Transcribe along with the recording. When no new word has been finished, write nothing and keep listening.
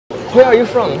Where are you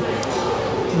from?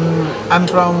 I'm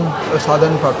from the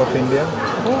southern part of India.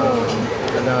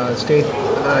 The state,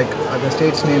 the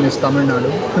state's name is Tamil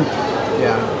Nadu.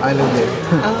 Yeah, I live there.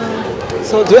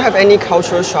 So do you have any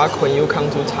cultural shock when you come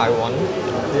to Taiwan?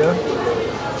 Yeah.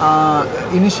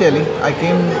 Initially, I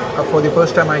came for the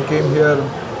first time. I came here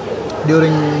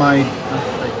during my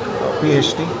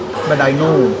PhD, but I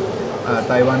know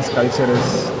Taiwan's culture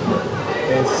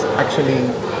is actually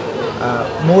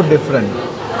more different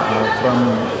from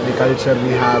the culture we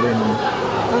have in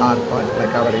our part,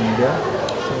 like our India.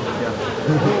 So, yeah.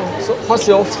 So what's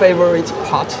your favorite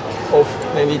part of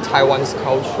maybe Taiwan's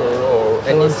culture or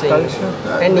anything?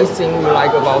 Anything you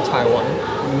like about Taiwan?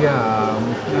 Yeah,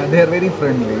 they are very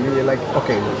friendly. Like,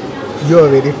 okay, you are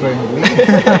very friendly.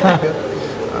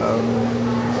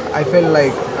 I feel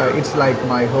like it's like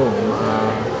my home.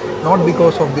 Not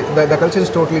because of the culture is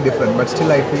totally different, but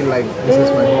still I feel like this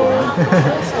is my home.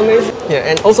 That's amazing. Yeah,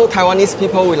 and also Taiwanese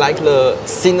people, we like the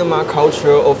cinema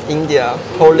culture of India,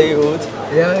 Hollywood.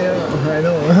 Yeah, I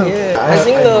know. Yeah, I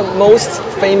think the most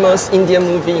famous Indian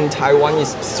movie in Taiwan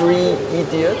is Three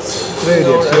Idiots. Three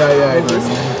Idiots, yeah, I know.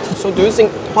 So do you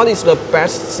think, what is the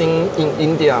best thing in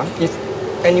India? If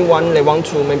anyone, they want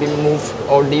to maybe move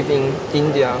or live in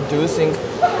India, do you think,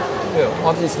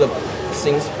 what is the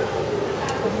things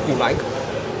you like?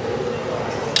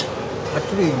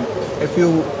 Actually, if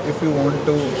you want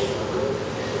to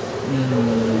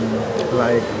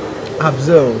like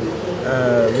observe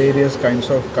various kinds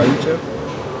of culture,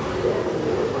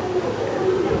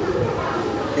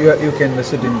 you can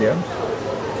visit India.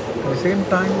 At the same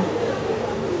time,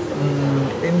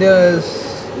 India is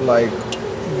like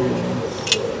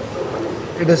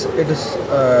it is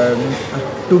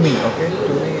to me. Okay,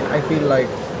 to me, I feel like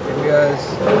India is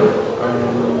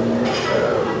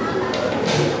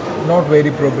not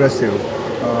very progressive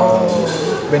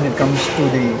when it comes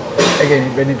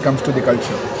to the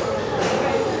culture.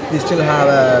 We still have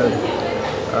a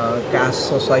caste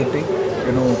society,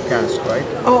 you know, caste, right?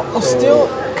 Still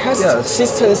caste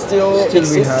system still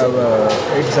exists? We have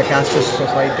it's a caste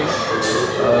society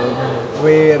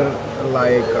where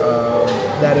like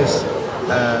there is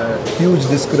huge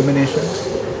discrimination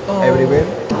everywhere.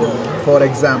 For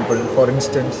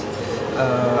instance,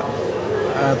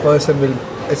 a person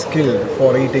is killed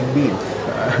for eating beef,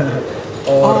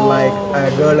 or like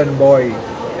a girl and boy,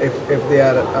 if they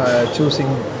are choosing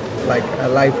like a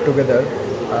life together,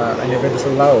 and if it is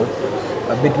allowed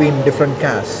between different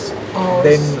castes,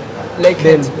 then they'll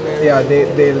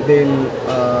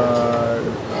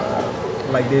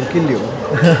kill you.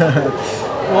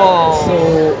 Wow. So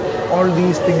all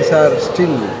these things are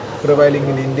still prevailing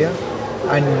in India,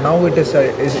 and now it is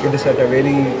at a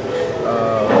very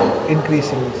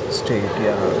increasing state.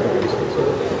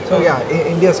 So yeah,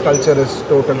 India's culture is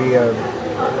totally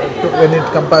when you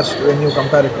compare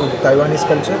it to Taiwanese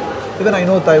culture. Even I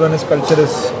know Taiwanese culture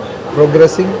is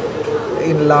progressing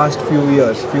in last few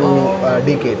years,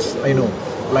 decades. I know,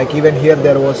 like even here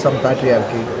there was some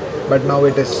patriarchy, but now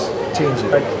it is changing.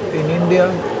 But in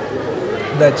India,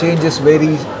 the change is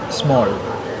very small.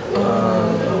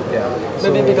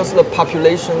 Maybe because the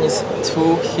population is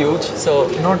too huge, so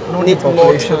not the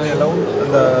population alone.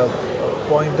 The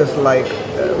point is like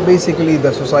basically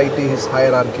the society is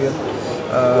hierarchical,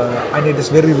 and it is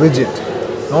very rigid.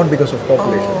 Not because of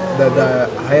population. The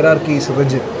hierarchy is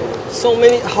rigid. So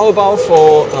maybe how about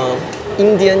for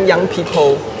Indian young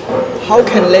people? How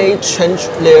can they change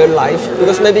their life?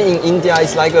 Because maybe in India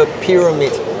it's like a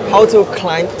pyramid. How to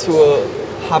climb to a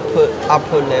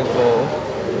upper level?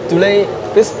 Do they?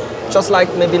 Just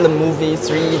like maybe in the movie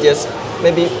Three Idiots,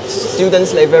 maybe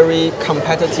students they're very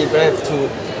competitive. They have to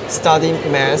study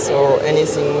math or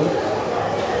anything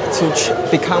to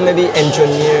become maybe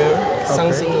engineer,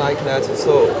 something like that.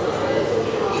 So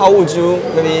how would you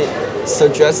maybe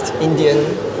suggest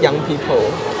Indian young people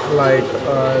like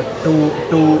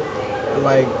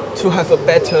to have a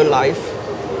better life?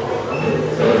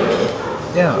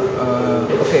 Yeah.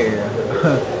 Okay.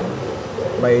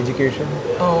 By education.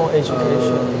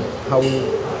 Education. How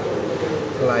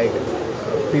like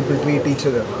people treat each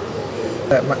other.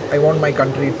 I want my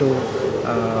country to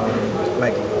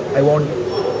I want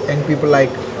young people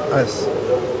like us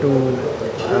to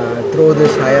throw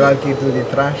this hierarchy to the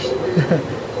trash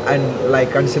and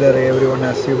like consider everyone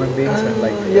as human beings and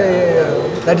like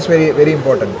that is very, very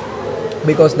important,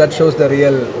 because that shows the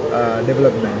real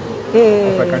development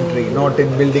of a country, not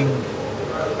in building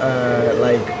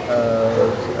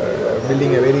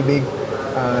building a very big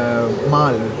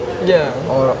mall,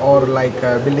 or like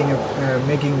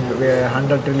making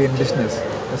 100 trillion business.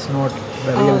 That's not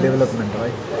the real development,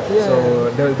 right? So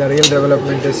the real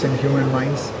development is in human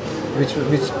minds, which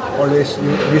always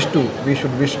we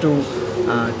should wish to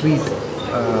treat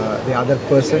the other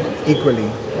person equally.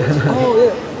 Oh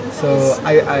yeah. So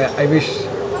I wish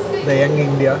the young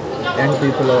India, young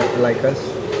people like us,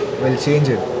 will change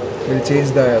it. Will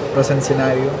change the present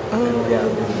scenario. And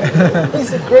yeah.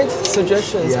 It's a great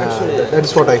suggestions Yeah, actually.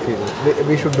 that's what I feel.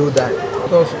 We should do that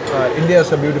because India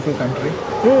is a beautiful country.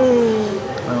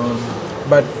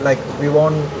 But like we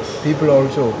want people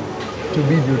also to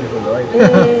be beautiful, right?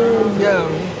 Yeah.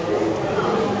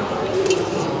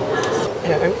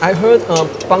 Yeah, and I heard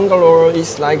Bangalore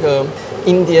is like a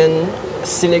Indian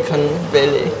Silicon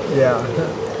Valley. Yeah,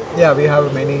 yeah. We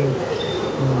have many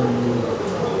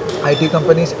IT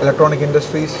companies, electronic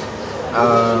industries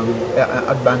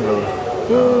at Bangalore.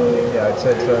 Yeah, it's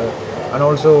and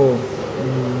also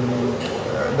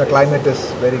the climate is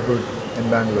very good in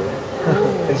Bangalore.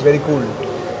 It's very cool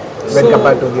when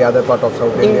compared to the other part of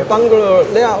South India. In Bangalore,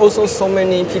 there are also so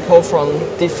many people from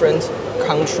different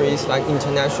countries, like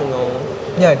international.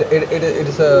 Yeah, it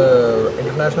is a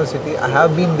international city. I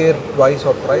have been there twice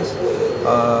or thrice.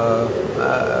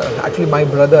 Actually, my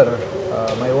brother,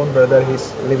 my own brother,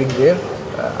 he's living there.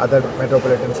 Other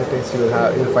metropolitan cities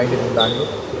you'll find it in Bangalore.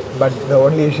 But the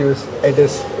only issue is it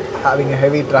is having a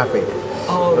heavy traffic.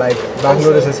 Oh, Like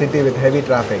Bangalore is a city with heavy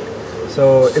traffic.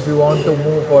 So if you want to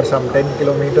move for some 10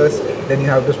 kilometers, then you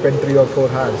have to spend 3 or 4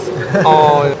 hours.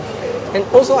 Oh, and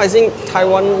also I think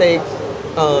Taiwan they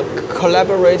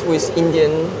collaborate with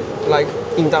Indian like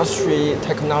industry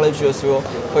technology as well.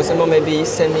 For example, maybe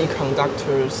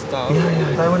semiconductor stuff.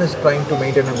 Yeah. Taiwan is trying to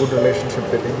maintain a good relationship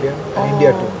with India and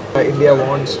India too. India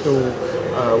wants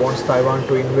Taiwan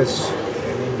to invest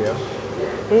in India.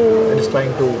 It is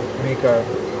trying to make a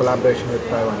collaboration with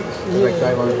Taiwanese, like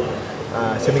Taiwan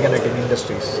semiconductor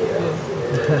industries.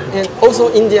 And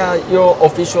also India, your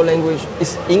official language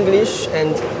is English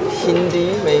and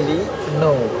Hindi maybe?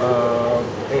 No,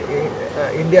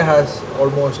 India has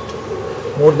almost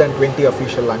more than 20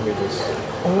 official languages.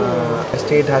 A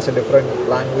state has a different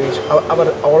language.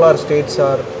 All our states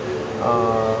are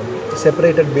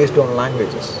separated based on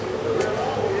languages.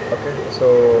 Okay, so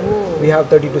we have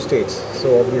 32 states.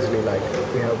 So obviously, like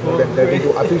we have more than 32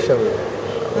 official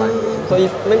languages. So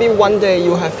if maybe one day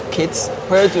you have kids,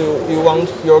 where do you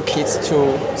want your kids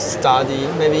to study?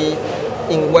 Maybe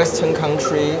in Western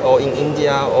country or in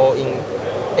India or in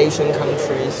Asian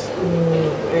countries?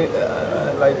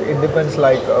 It depends.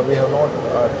 We have not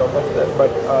thought of that,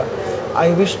 but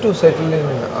I wish to settle in.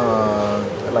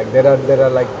 There are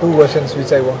like 2 versions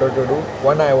which I wanted to do.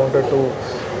 One, I wanted to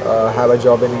have a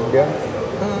job in India.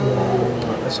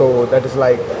 So that is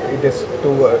like it is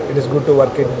good to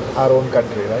work in our own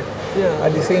country, right? Yeah.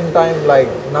 At the same time, like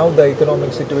now the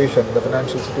economic situation, the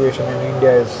financial situation in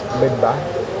India is a bit bad.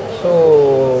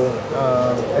 So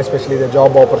especially the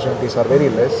job opportunities are very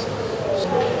less.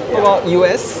 How about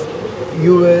US?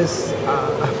 US,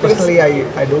 personally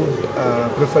I don't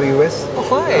prefer US.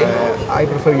 Why? I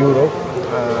prefer Europe.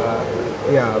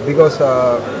 Yeah, because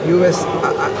US,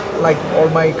 like all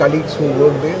my colleagues who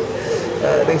work there,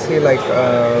 they say like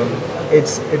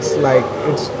it's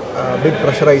a bit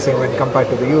pressurizing when compared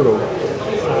to the Europe.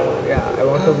 So, yeah, I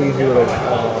want to be in Europe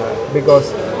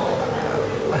because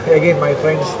again my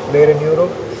friends there in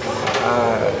Europe,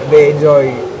 they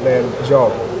enjoy their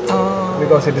job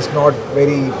because it is not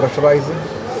very pressurizing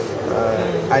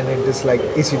and it is like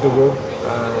easy to go.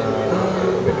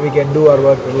 We can do our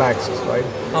work relaxed, right?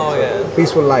 Oh yeah.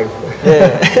 Peaceful life. Yeah.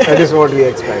 That is what we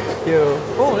expect.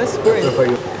 Oh, that's great. For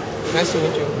you. Nice to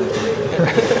meet you.